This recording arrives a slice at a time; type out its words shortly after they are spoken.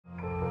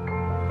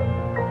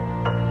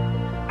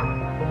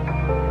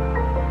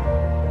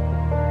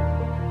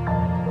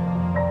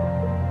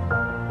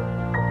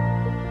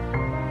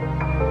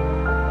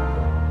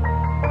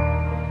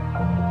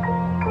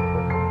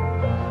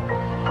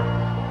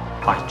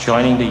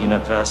joining the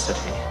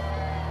university,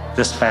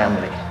 this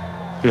family,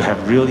 you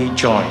have really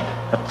joined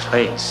a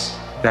place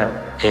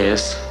that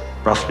is,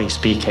 roughly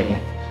speaking,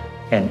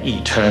 an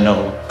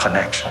eternal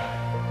connection.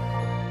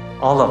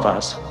 All of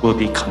us will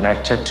be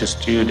connected to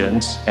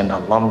students and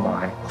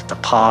alumni of the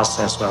past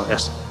as well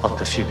as of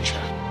the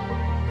future.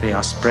 They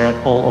are spread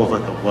all over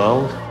the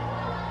world,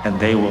 and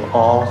they will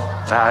all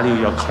value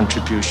your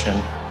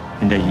contribution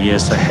in the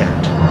years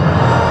ahead.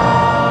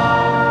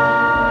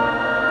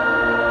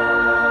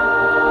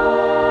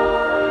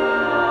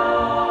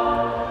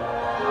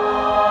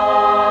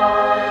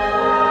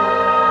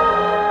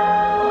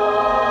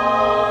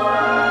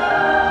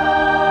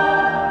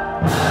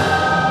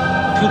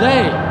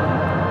 Today,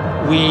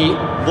 we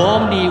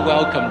warmly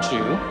welcome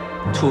you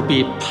to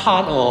be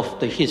part of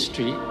the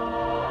history,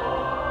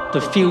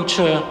 the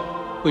future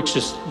which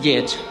is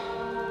yet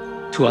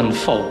to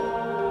unfold.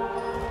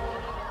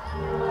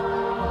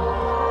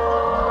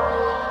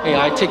 May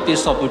I take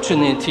this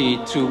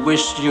opportunity to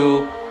wish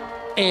you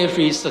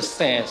every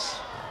success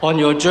on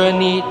your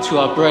journey to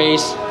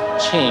embrace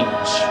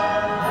change.